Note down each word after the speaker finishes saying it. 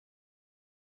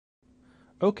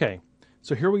Okay,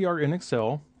 so here we are in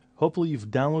Excel. Hopefully you've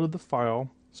downloaded the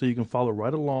file so you can follow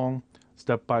right along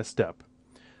step by step.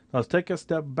 Now let's take a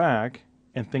step back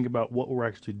and think about what we're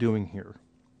actually doing here.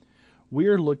 We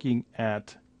are looking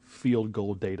at field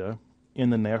goal data in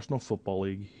the National Football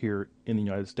League here in the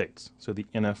United States, so the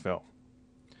NFL.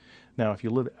 Now, if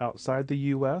you live outside the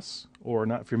U.S. or are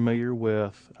not familiar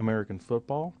with American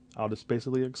football, I'll just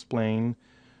basically explain,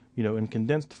 in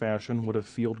condensed fashion what a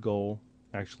field goal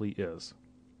actually is.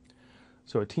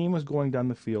 So a team is going down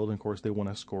the field, and of course they want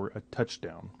to score a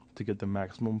touchdown to get the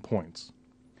maximum points.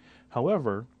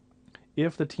 However,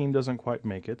 if the team doesn't quite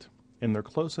make it, and they're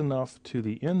close enough to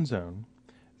the end zone,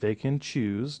 they can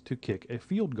choose to kick a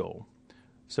field goal.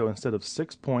 So instead of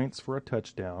 6 points for a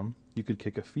touchdown, you could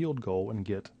kick a field goal and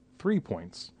get 3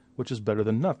 points, which is better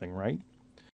than nothing, right?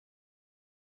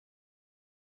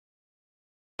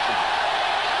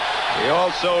 He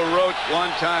also wrote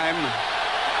one time,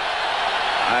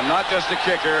 "I'm not just a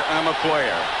kicker, I'm a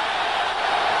player."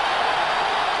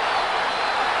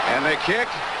 And the kick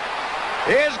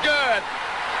is good.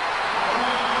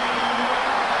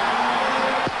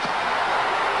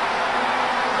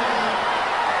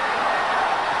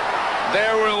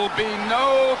 There will be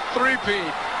no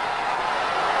three-peat.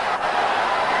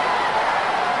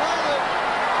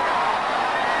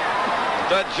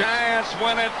 The Giants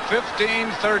win it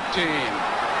 15-13.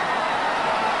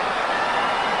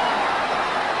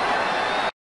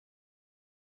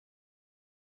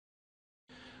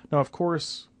 Now, of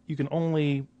course, you can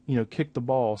only, kick the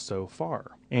ball so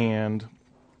far. And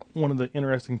one of the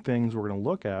interesting things we're going to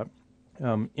look at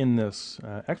in this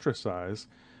exercise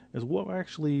is what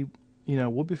actually,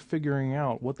 we'll be figuring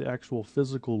out what the actual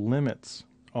physical limits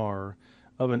are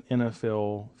of an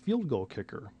NFL field goal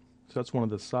kicker. So that's one of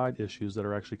the side issues that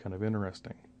are actually kind of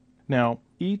interesting. Now,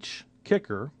 each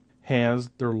kicker has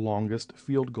their longest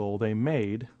field goal they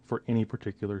made for any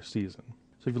particular season.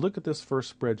 So if you look at this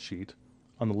first spreadsheet,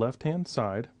 on the left-hand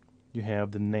side, you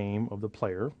have the name of the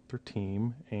player, their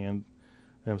team, and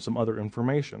some other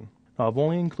information. Now, I've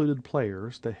only included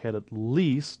players that had at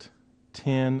least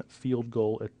 10 field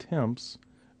goal attempts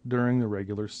during the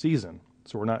regular season.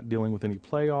 So we're not dealing with any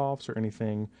playoffs or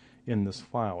anything in this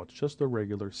file. It's just the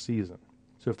regular season.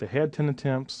 So if they had 10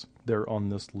 attempts, they're on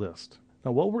this list.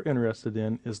 Now what we're interested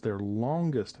in is their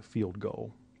longest field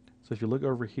goal. So if you look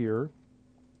over here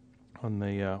on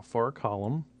the far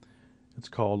column, it's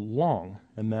called long,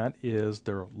 and that is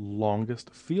their longest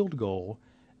field goal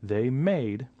they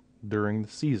made during the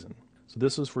season. So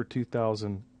this is for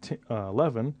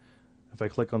 2011. If I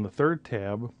click on the third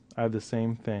tab, I have the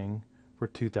same thing for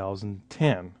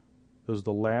 2010. Those are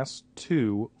the last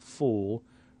two full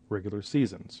regular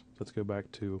seasons. Let's go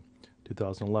back to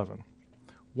 2011.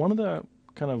 One of the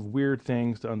kind of weird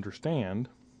things to understand,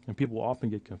 and people often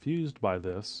get confused by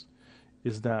this,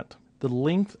 is that the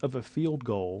length of a field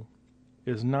goal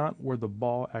is not where the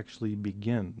ball actually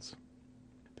begins.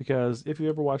 Because if you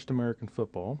ever watched American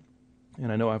football,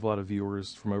 and I know I have a lot of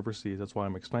viewers from overseas, that's why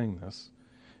I'm explaining this,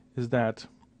 is that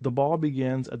the ball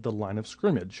begins at the line of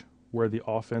scrimmage, where the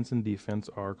offense and defense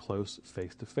are close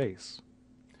face to face.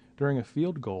 During a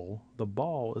field goal, the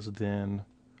ball is then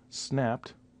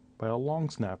snapped by a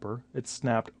long snapper. It's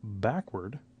snapped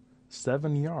backward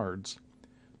 7 yards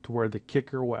to where the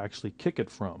kicker will actually kick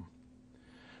it from.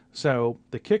 So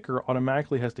the kicker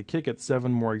automatically has to kick it 7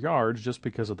 more yards just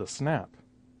because of the snap.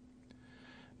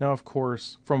 Now, of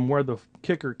course, from where the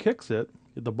kicker kicks it,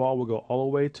 the ball will go all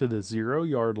the way to the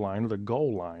 0-yard line or the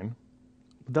goal line.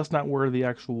 But that's not where the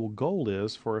actual goal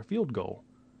is for a field goal.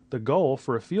 The goal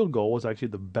for a field goal is actually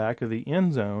the back of the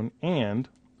end zone and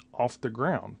off the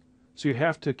ground. So you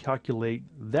have to calculate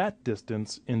that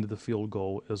distance into the field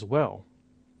goal as well.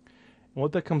 And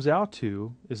what that comes out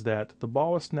to is that the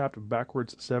ball is snapped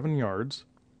backwards 7 yards,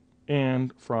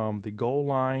 and from the goal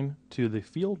line to the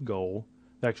field goal,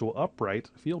 the actual upright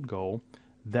field goal,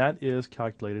 that is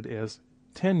calculated as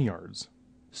 10 yards.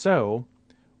 So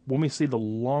when we see the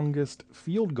longest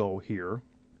field goal here,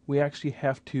 we actually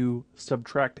have to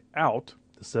subtract out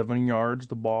the 7 yards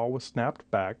the ball was snapped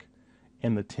back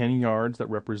and the 10 yards that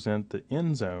represent the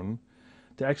end zone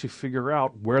to actually figure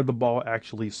out where the ball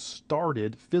actually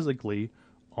started physically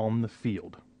on the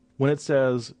field. When it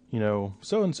says,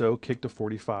 so-and-so kicked a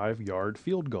 45-yard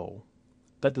field goal,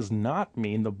 that does not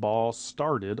mean the ball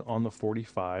started on the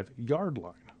 45-yard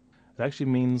line. It actually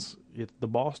means the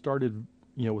ball started,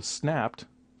 was snapped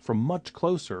from much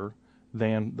closer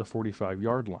than the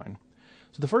 45-yard line.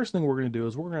 So the first thing we're going to do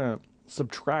is we're going to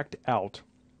subtract out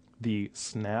the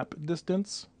snap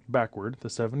distance backward, the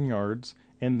 7 yards,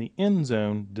 and the end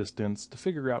zone distance to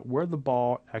figure out where the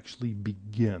ball actually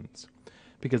begins.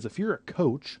 Because if you're a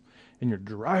coach and you're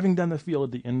driving down the field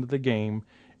at the end of the game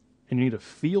and you need a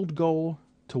field goal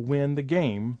to win the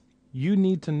game, you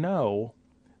need to know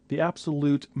the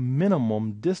absolute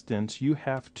minimum distance you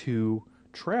have to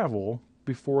travel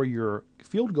before your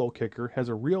field goal kicker has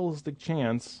a realistic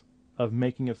chance of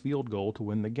making a field goal to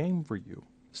win the game for you.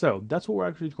 So that's what we're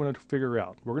actually going to figure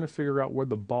out. We're going to figure out where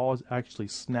the ball is actually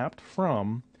snapped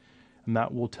from, and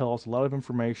that will tell us a lot of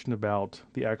information about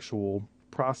the actual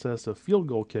process of field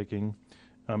goal kicking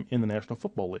in the National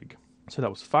Football League. So that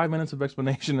was 5 minutes of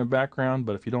explanation and background,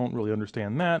 but if you don't really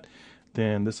understand that,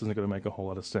 then this isn't going to make a whole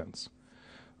lot of sense.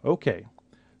 Okay,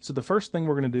 so the first thing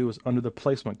we're going to do is under the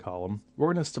placement column,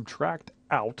 we're going to subtract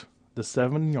out the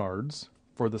 7 yards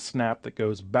for the snap that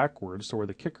goes backwards to where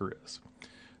the kicker is.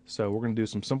 So we're going to do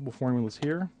some simple formulas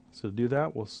here. So to do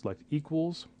that, we'll select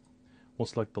equals. We'll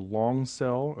select the long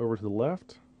cell over to the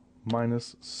left,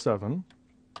 minus 7,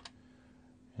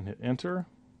 and hit enter.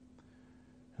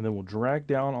 And then we'll drag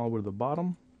down all the way to the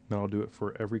bottom, and I'll do it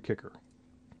for every kicker.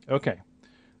 Okay,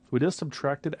 so we just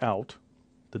subtracted out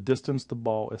the distance the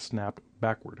ball is snapped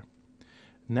backward.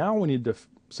 Now we need to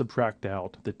subtract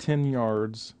out the 10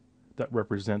 yards that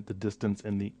represent the distance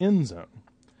in the end zone.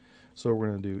 So we're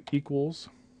going to do equals,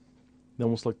 then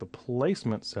we'll select the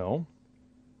placement cell,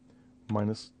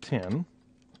 minus 10, and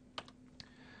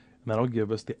that'll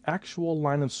give us the actual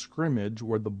line of scrimmage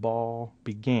where the ball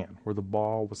began, where the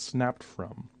ball was snapped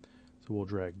from. So we'll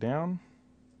drag down,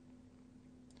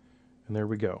 and there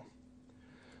we go.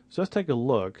 So let's take a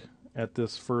look at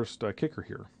this first kicker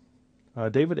here.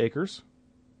 David Akers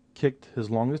kicked his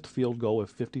longest field goal of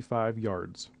 55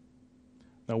 yards.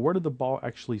 Now, where did the ball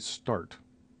actually start?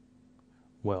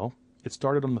 Well, it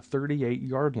started on the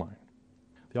 38-yard line.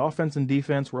 The offense and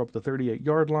defense were up the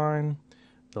 38-yard line.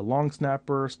 The long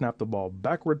snapper snapped the ball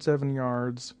backward 7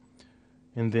 yards,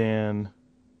 and then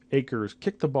Akers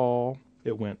kicked the ball.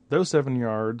 It went those 7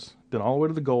 yards, then all the way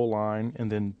to the goal line,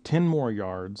 and then 10 more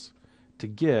yards to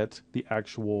get the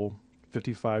actual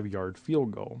 55-yard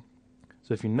field goal.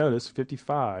 So if you notice,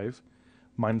 55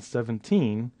 minus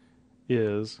 17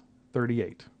 is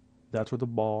 38. That's where the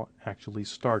ball actually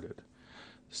started.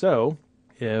 So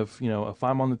if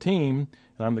I'm on the team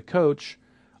and I'm the coach,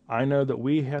 I know that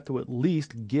we have to at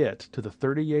least get to the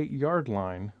 38-yard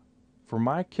line for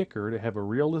my kicker to have a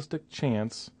realistic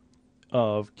chance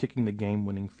of kicking the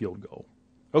game-winning field goal.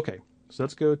 Okay, so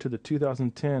let's go to the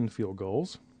 2010 field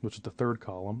goals, which is the third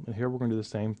column, and here we're going to do the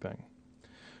same thing.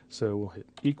 So we'll hit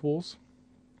equals,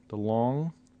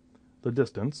 the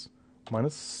distance,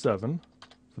 minus 7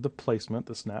 for the placement,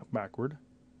 the snap backward.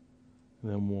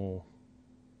 And then we'll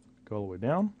go all the way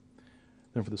down.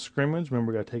 Then for the scrimmage,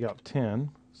 remember we got to take out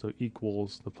 10, so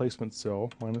equals the placement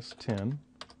cell minus 10. And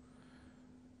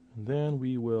then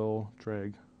we will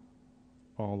drag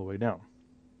all the way down.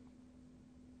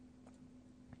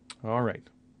 All right.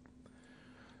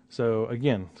 So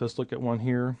again, let's look at one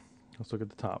here. Let's look at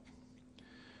the top.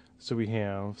 So we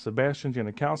have Sebastian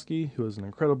Janikowski, who is an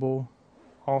incredible,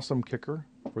 awesome kicker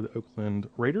for the Oakland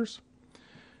Raiders.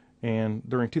 And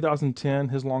during 2010,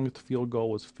 his longest field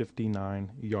goal was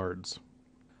 59 yards.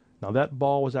 Now that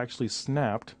ball was actually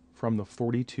snapped from the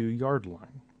 42-yard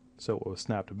line. So it was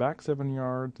snapped back 7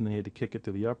 yards, and they had to kick it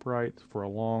to the upright for a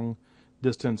long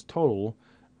distance total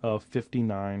of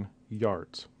 59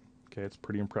 yards. Okay, it's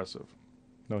pretty impressive.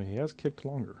 No, he has kicked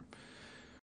longer.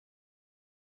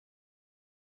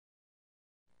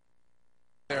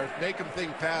 Make him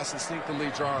think pass, instinctively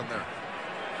draw in there.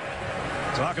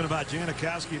 Talking about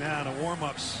Janikowski now in the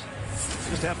warm-ups.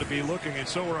 Just have to be looking, and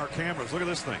so are our cameras. Look at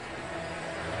this thing.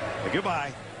 Hey,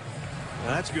 goodbye.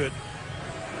 Now, that's good.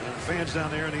 And the fans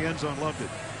down there in the end zone loved it.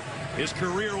 His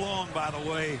career long, by the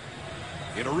way,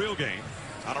 in a real game,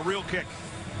 on a real kick,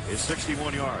 is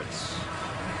 61 yards.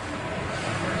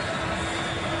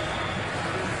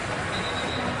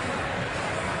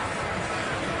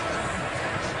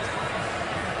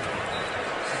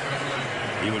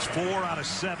 He was 4 out of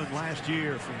 7 last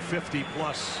year from 50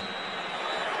 plus.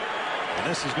 And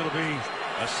this is going to be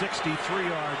a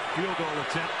 63-yard field goal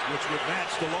attempt, which would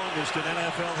match the longest in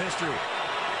NFL history.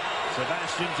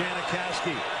 Sebastian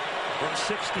Janikowski from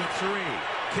 63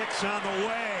 kicks on the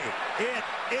way. It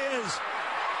is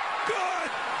good.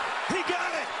 He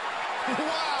got it.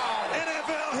 Wow.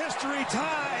 NFL history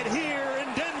tied here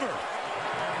in Denver.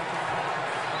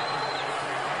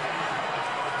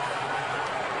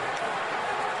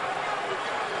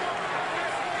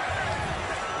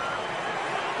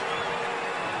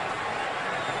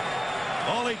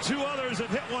 Only 2 others have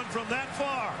hit one from that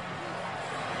far.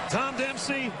 Tom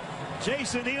Dempsey,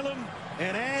 Jason Elam,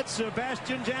 and add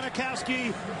Sebastian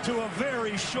Janikowski to a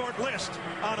very short list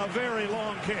on a very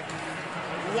long kick.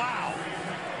 Wow.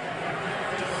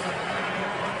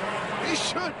 He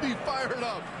should be fired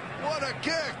up. What a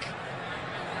kick.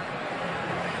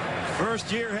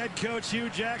 First-year head coach Hugh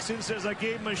Jackson says, I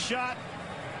gave him a shot.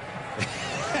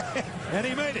 And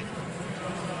he made it.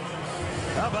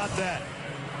 How about that?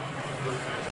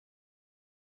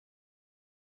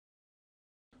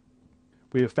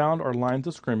 We have found our lines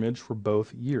of scrimmage for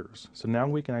both years. So now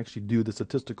we can actually do the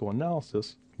statistical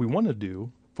analysis we want to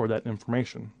do for that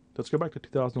information. Let's go back to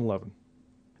 2011.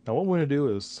 Now what we're going to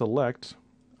do is select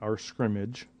our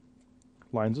scrimmage,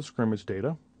 lines of scrimmage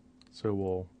data. So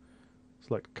we'll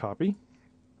select copy.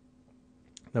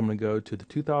 Then I'm going to go to the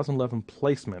 2011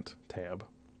 placement tab.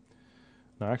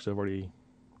 Now actually I've already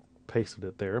pasted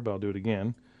it there, but I'll do it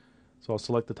again. So I'll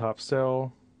select the top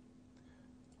cell.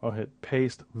 I'll hit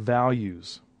paste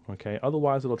values. Okay,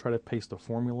 otherwise it'll try to paste a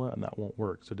formula and that won't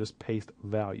work. So just paste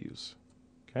values.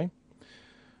 Okay,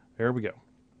 there we go.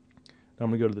 Now I'm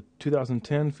going to go to the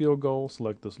 2010 field goal,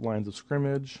 select the lines of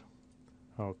scrimmage.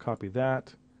 I'll copy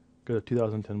that, go to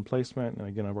 2010 placement, and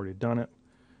again I've already done it,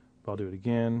 but I'll do it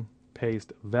again.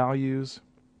 Paste values,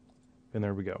 and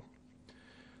there we go.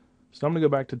 So I'm going to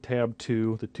go back to tab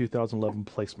 2, the 2011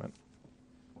 placement.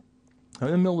 Now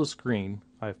in the middle of the screen,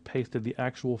 I've pasted the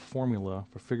actual formula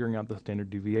for figuring out the standard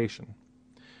deviation.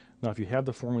 Now if you have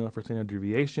the formula for standard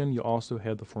deviation, you also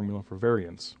have the formula for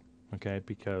variance, okay,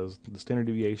 because the standard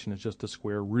deviation is just the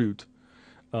square root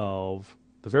of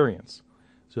the variance.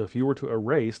 So if you were to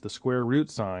erase the square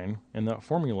root sign in that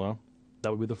formula,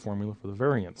 that would be the formula for the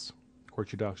variance. Of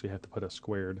course, you'd actually have to put a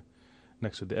squared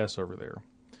next to the S over there.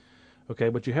 Okay,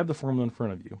 but you have the formula in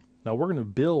front of you. Now we're going to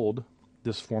build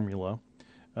this formula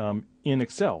in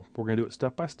Excel. We're going to do it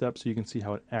step by step so you can see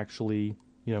how it actually,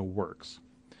 works.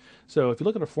 So if you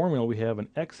look at our formula, we have an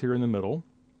X here in the middle,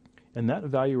 and that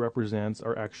value represents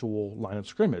our actual line of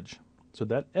scrimmage. So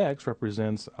that X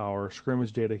represents our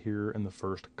scrimmage data here in the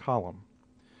first column.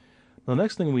 Now the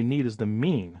next thing we need is the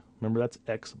mean. Remember, that's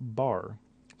X bar.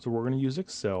 So we're going to use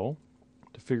Excel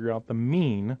to figure out the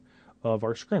mean of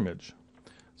our scrimmage.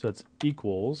 So that's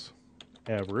equals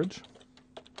average,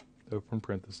 open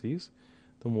parentheses.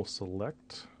 Then we'll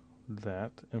select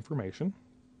that information,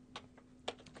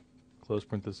 close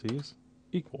parentheses,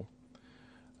 equal.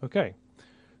 Okay,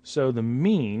 so the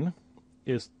mean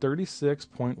is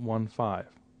 36.15.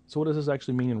 So what does this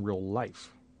actually mean in real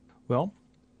life? Well,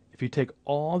 if you take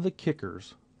all the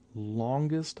kickers'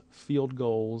 longest field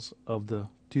goals of the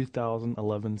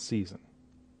 2011 season,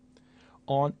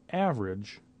 on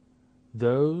average,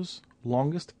 those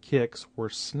longest kicks were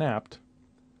snapped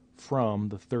from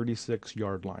the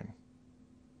 36-yard line.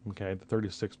 Okay, the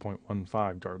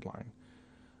 36.15 yard line.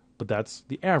 But that's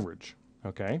the average,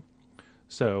 okay?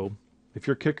 So if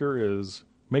your kicker is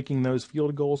making those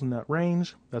field goals in that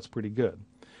range, that's pretty good.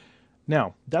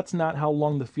 Now, that's not how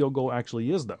long the field goal actually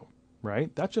is, though,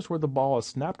 right? That's just where the ball is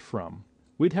snapped from.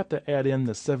 We'd have to add in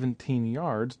the 17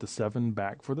 yards, the 7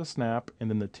 back for the snap,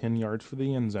 and then the 10 yards for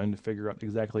the end zone to figure out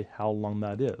exactly how long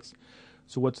that is.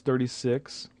 So what's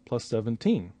 36 plus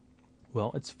 17?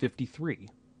 Well, it's 53.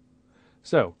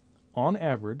 So, on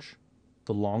average,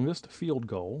 the longest field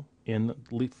goal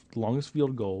longest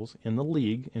field goals in the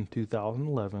league in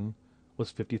 2011 was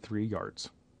 53 yards.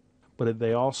 But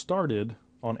they all started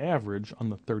on average on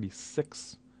the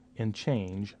 36 and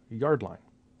change yard line.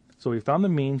 So we found the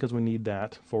mean because we need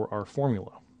that for our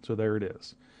formula. So there it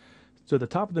is. So at the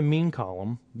top of the mean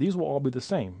column, these will all be the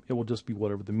same. It will just be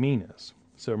whatever the mean is.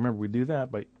 So remember, we do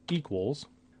that by equals.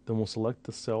 Then we'll select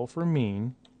the cell for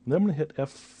mean. Then I'm going to hit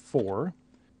F4.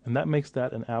 And that makes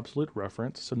that an absolute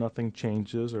reference, so nothing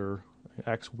changes or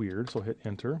acts weird. So I'll hit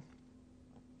enter. And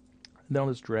then I'll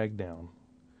just drag down.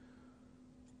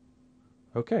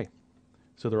 Okay.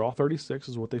 So they're all 36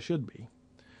 is what they should be.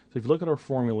 So if you look at our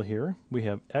formula here, we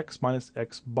have x minus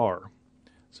x bar.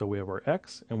 So we have our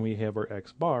x and we have our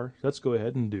x bar. Let's go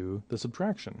ahead and do the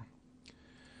subtraction.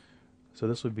 So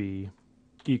this would be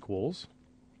equals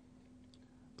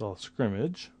the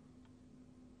scrimmage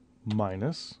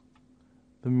minus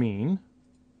the mean.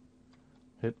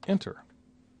 Hit enter.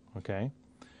 Okay.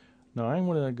 Now I'm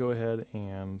going to go ahead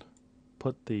and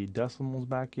put the decimals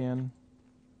back in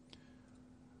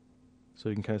so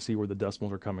you can kind of see where the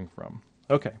decimals are coming from.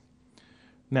 Okay,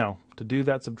 now to do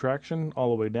that subtraction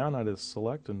all the way down, I just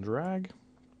select and drag,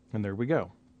 and there we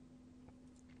go.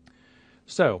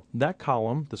 So that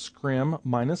column, the scrim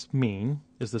minus mean,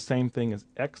 is the same thing as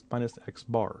x minus x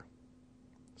bar.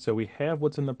 So we have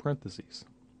what's in the parentheses.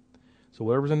 So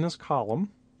whatever's in this column,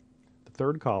 the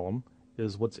third column,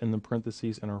 is what's in the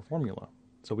parentheses in our formula.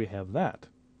 So we have that.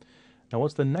 Now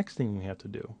what's the next thing we have to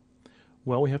do?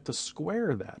 Well, we have to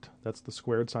square that. That's the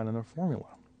squared sign in the formula.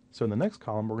 So in the next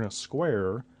column, we're going to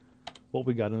square what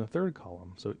we got in the third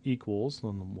column. So equals,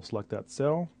 and we'll select that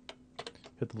cell,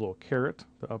 hit the little caret,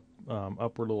 the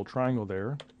upward little triangle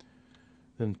there,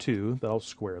 then 2, that'll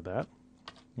square that.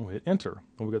 We'll hit enter,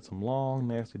 and we got some long,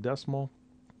 nasty decimal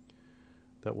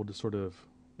that will just sort of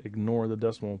ignore the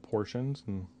decimal portions,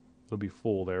 and it'll be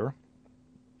full there.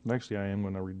 And actually, I am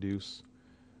going to reduce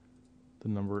the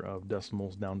number of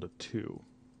decimals down to 2,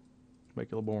 make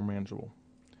it a little more manageable.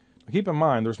 Now, keep in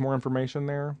mind, there's more information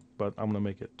there, but I'm going to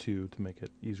make it 2 to make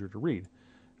it easier to read.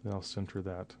 And I'll center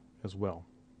that as well.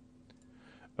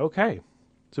 Okay,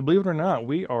 so believe it or not,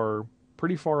 we are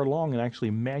pretty far along in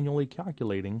actually manually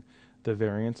calculating the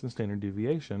variance and standard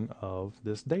deviation of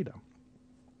this data.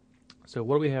 So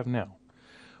what do we have now?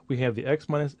 We have the x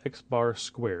minus x bar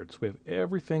squared. So we have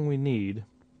everything we need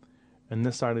in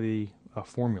this side of the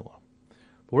formula.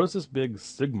 But what does this big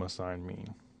sigma sign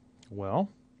mean? Well,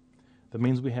 that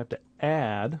means we have to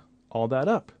add all that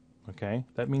up. Okay,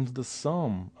 that means the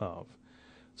sum of.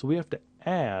 So we have to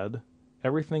add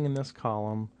everything in this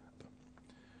column.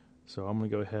 So I'm going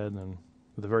to go ahead and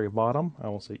at the very bottom, I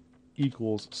will say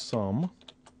equals sum.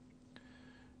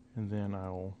 And then I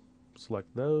will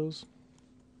select those.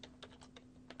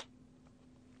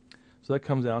 So that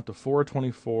comes out to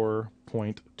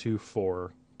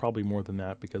 424.24, probably more than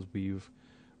that because we've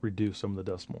reduced some of the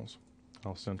decimals.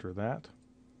 I'll center that.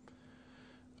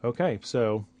 Okay,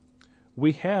 so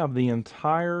we have the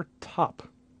entire top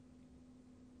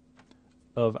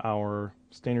of our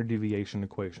standard deviation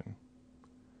equation.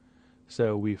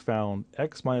 So we found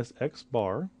x minus x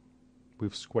bar,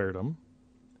 we've squared them,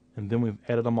 and then we've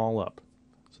added them all up.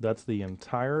 So that's the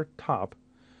entire top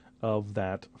of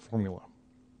that formula.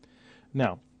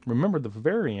 Now, remember the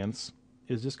variance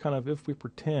is just kind of if we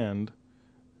pretend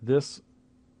this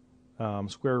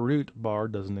square root bar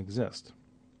doesn't exist.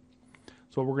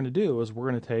 So what we're going to do is we're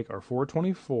going to take our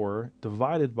 424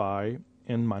 divided by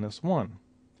n minus 1.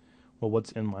 Well,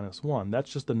 what's n minus 1? That's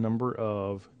just the number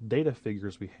of data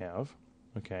figures we have,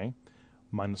 okay,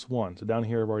 minus 1. So down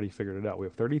here I've already figured it out. We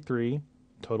have 33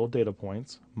 total data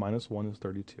points, minus 1 is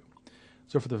 32.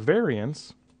 So for the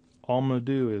variance, all I'm going to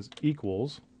do is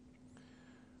equals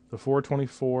the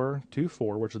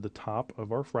 424.24, which is the top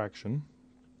of our fraction,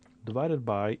 divided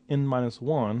by n minus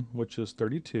 1, which is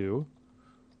 32,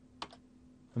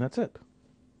 and that's it.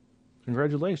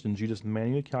 Congratulations, you just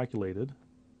manually calculated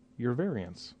your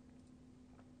variance.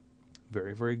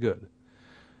 Very, very good.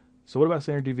 So what about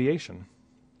standard deviation?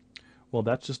 Well,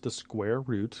 that's just the square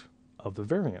root of the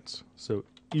variance. So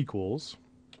equals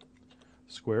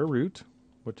square root,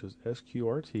 which is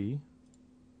SQRT,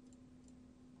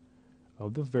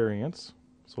 of the variance.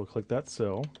 So we'll click that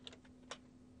cell.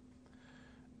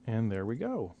 And there we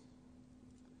go.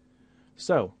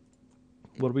 So,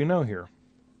 what do we know here?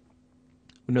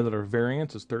 We know that our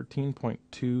variance is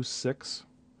 13.26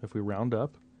 if we round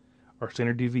up. Our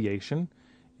standard deviation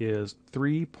is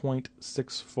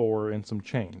 3.64 and some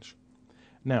change.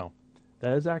 Now,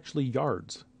 that is actually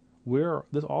yards.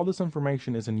 All this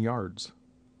information is in yards.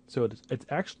 So it's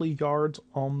actually yards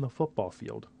on the football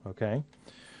field, okay?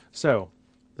 So,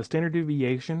 the standard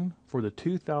deviation for the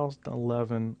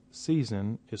 2011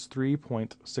 season is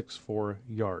 3.64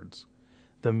 yards.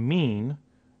 The mean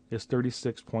is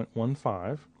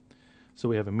 36.15. So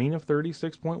we have a mean of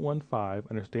 36.15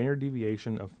 and a standard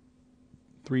deviation of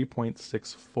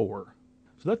 3.64. So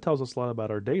that tells us a lot about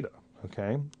our data,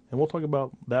 okay? And we'll talk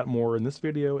about that more in this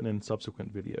video and in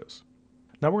subsequent videos.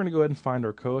 Now we're going to go ahead and find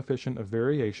our coefficient of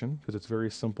variation because it's very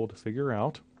simple to figure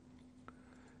out.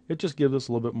 It just gives us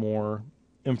a little bit more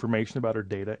information about our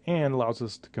data and allows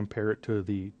us to compare it to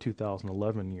the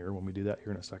 2011 year when we do that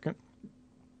here in a second.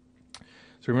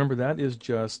 So remember, that is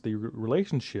just the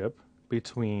relationship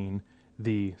between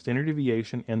the standard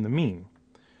deviation and the mean.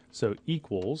 So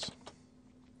equals,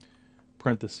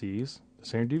 parentheses, the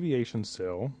standard deviation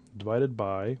cell divided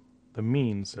by the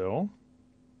mean cell,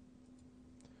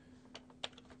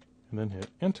 and then hit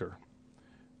enter.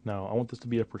 Now I want this to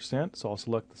be a percent, so I'll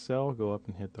select the cell, go up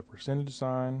and hit the percentage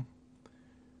sign,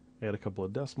 add a couple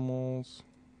of decimals,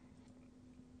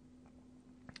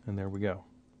 and there we go.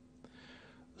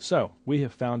 So we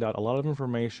have found out a lot of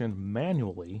information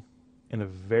manually in a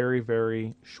very,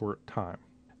 very short time.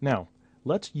 Now,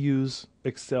 let's use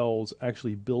Excel's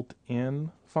actually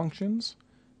built-in functions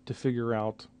to figure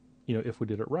out, if we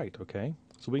did it right, okay?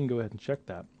 So we can go ahead and check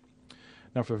that.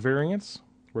 Now for variance,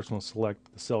 we're just going to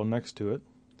select the cell next to it,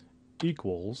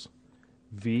 equals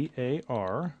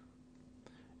VAR.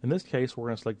 In this case, we're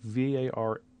going to select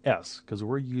VAR S because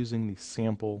we're using the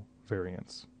sample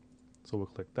variance. So we'll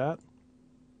click that.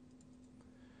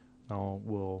 Now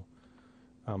we'll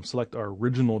select our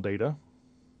original data,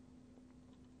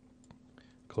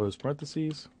 close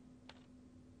parentheses,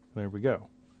 there we go.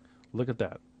 Look at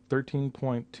that,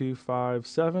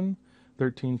 13.257,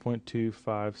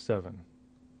 13.257.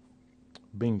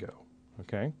 Bingo.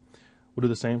 Okay, we'll do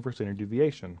the same for standard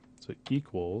deviation. So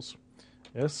equals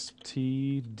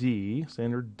STD,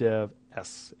 standard dev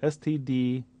S,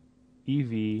 STD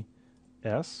EV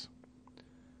S,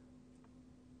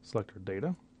 select our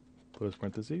data, close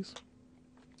parentheses,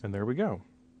 and there we go.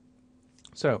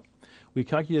 So we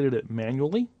calculated it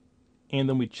manually, and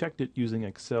then we checked it using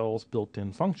Excel's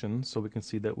built-in functions so we can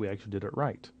see that we actually did it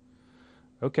right.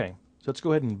 Okay, so let's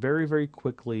go ahead and very, very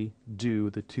quickly do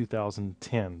the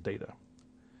 2010 data.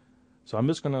 So I'm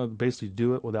just going to basically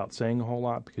do it without saying a whole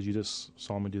lot because you just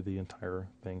saw me do the entire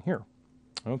thing here.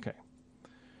 Okay,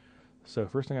 so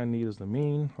first thing I need is the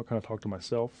mean. I'll kind of talk to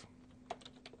myself.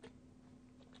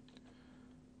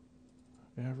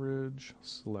 Average,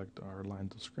 select our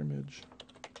lines of scrimmage.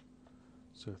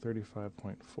 So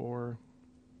 35.4.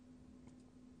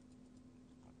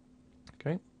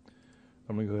 Okay,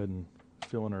 I'm going to go ahead and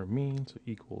fill in our mean, so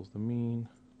equals the mean.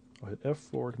 I'll hit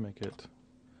F4 to make it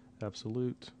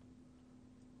absolute.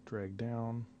 Drag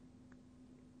down.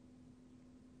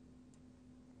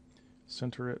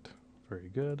 Center it. Very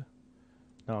good.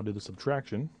 Now I'll do the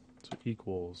subtraction. So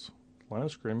equals line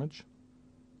of scrimmage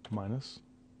minus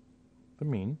the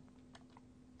mean.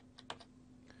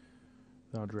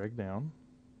 Then I'll drag down.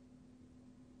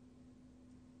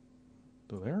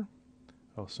 So there.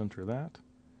 I'll center that.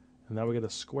 And now we get to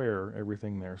square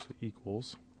everything there. So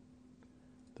equals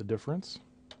the difference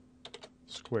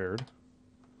squared.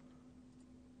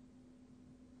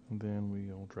 And then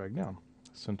we'll drag down.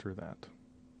 Center that.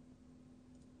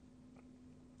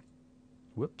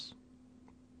 Whoops.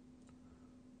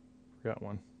 Forgot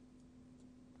one.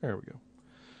 There we go.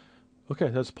 Okay,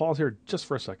 let's pause here just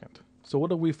for a second. So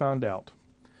what have we found out?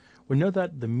 We know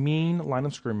that the mean line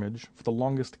of scrimmage for the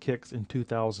longest kicks in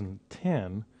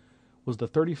 2010 was the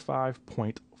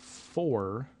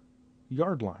 35.4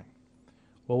 yard line.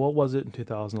 Well, what was it in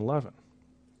 2011?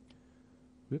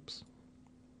 Whoops.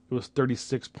 It was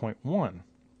 36.1.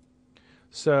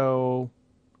 So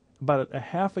about a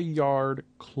half a yard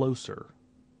closer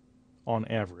on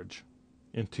average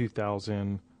in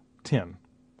 2010.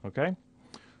 Okay?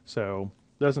 So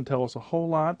it doesn't tell us a whole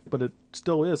lot, but it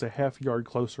still is a half yard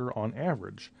closer on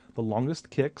average. The longest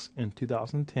kicks in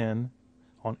 2010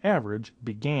 on average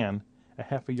began a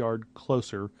half a yard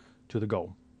closer to the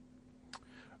goal.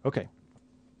 Okay,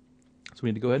 so we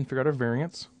need to go ahead and figure out our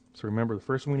variance. So remember, the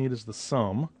first thing we need is the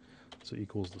sum. So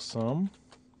equals the sum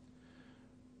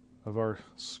of our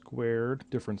squared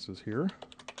differences here.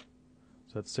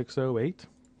 So that's 608.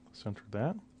 Center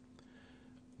that.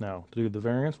 Now, to do the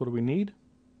variance, what do we need?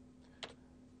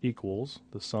 Equals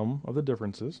the sum of the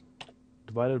differences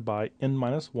divided by n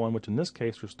minus 1, which in this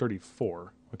case was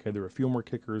 34. Okay, there were a few more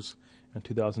kickers in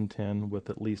 2010 with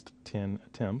at least 10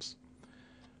 attempts.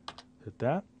 Hit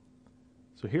that.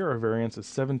 So here our variance is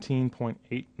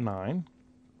 17.89.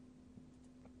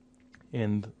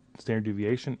 And standard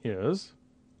deviation is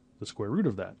the square root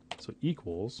of that. So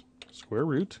equals square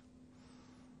root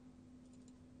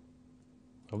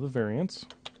of the variance.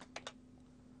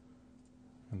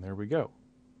 And there we go.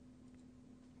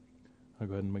 I'll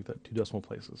go ahead and make that 2 decimal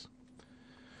places.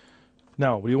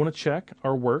 Now, we want to check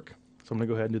our work. So I'm going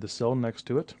to go ahead and do the cell next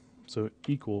to it. So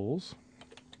equals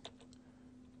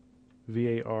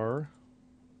VARS.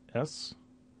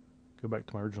 Go back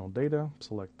to my original data,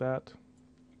 select that,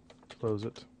 close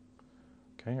it.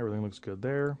 Okay, everything looks good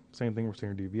there. Same thing for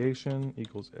standard deviation,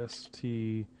 equals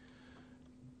ST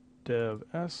dev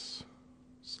S.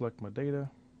 Select my data,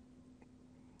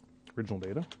 original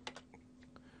data.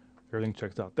 Everything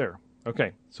checks out there.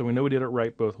 Okay, so we know we did it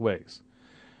right both ways.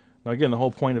 Now again, the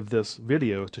whole point of this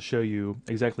video is to show you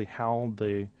exactly how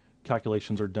the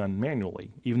calculations are done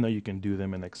manually. Even though you can do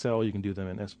them in Excel, you can do them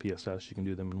in SPSS, you can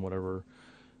do them in whatever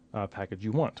package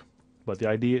you want. But the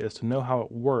idea is to know how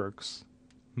it works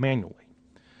manually.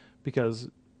 Because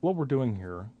what we're doing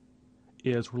here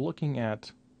is we're looking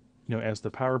at, as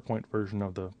the PowerPoint version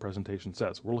of the presentation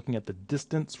says, we're looking at the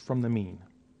distance from the mean.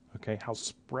 Okay, how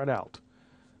spread out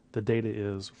the data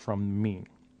is from the mean.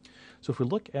 So if we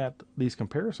look at these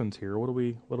comparisons here, what do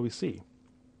we see?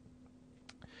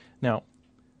 Now,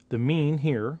 the mean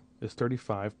here is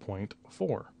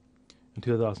 35.4. In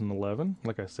 2011,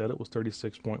 like I said, it was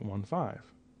 36.15.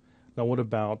 Now, what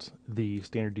about the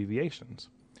standard deviations?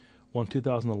 Well, in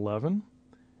 2011,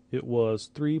 it was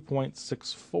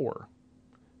 3.64.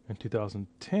 In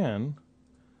 2010,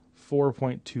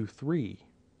 4.23.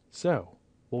 So,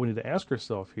 what we need to ask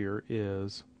ourselves here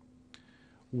is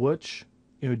which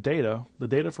the data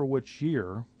for which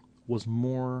year was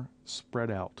more spread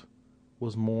out,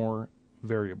 was more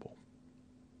variable?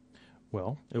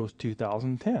 Well, it was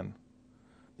 2010.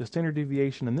 The standard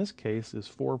deviation in this case is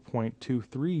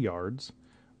 4.23 yards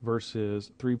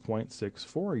versus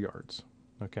 3.64 yards.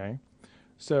 Okay,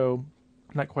 so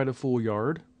not quite a full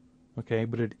yard, okay,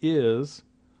 but it is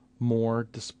more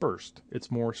dispersed. It's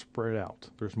more spread out.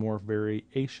 There's more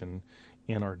variation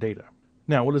in our data.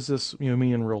 Now, what does this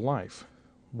mean in real life?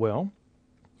 Well,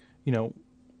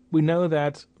 we know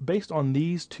that based on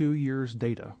these 2 years'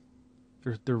 data,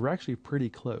 they're actually pretty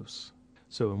close.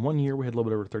 So in 1 year we had a little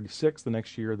bit over 36. The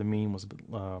next year the mean was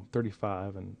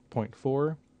 35 and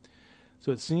 0.4.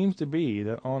 So it seems to be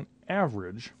that on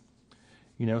average,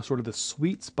 sort of the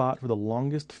sweet spot for the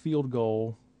longest field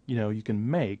goal, you can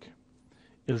make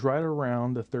is right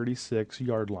around the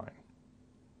 36-yard line,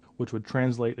 which would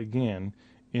translate again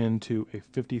into a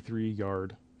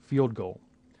 53-yard field goal.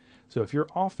 So if your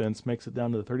offense makes it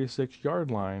down to the 36-yard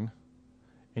line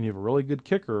and you have a really good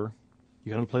kicker,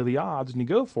 you got to play the odds and you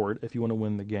go for it if you want to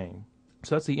win the game.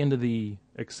 So that's the end of the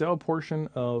Excel portion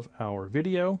of our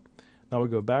video. Now we'll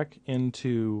go back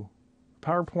into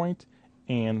PowerPoint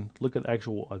and look at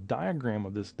a diagram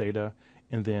of this data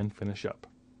and then finish up.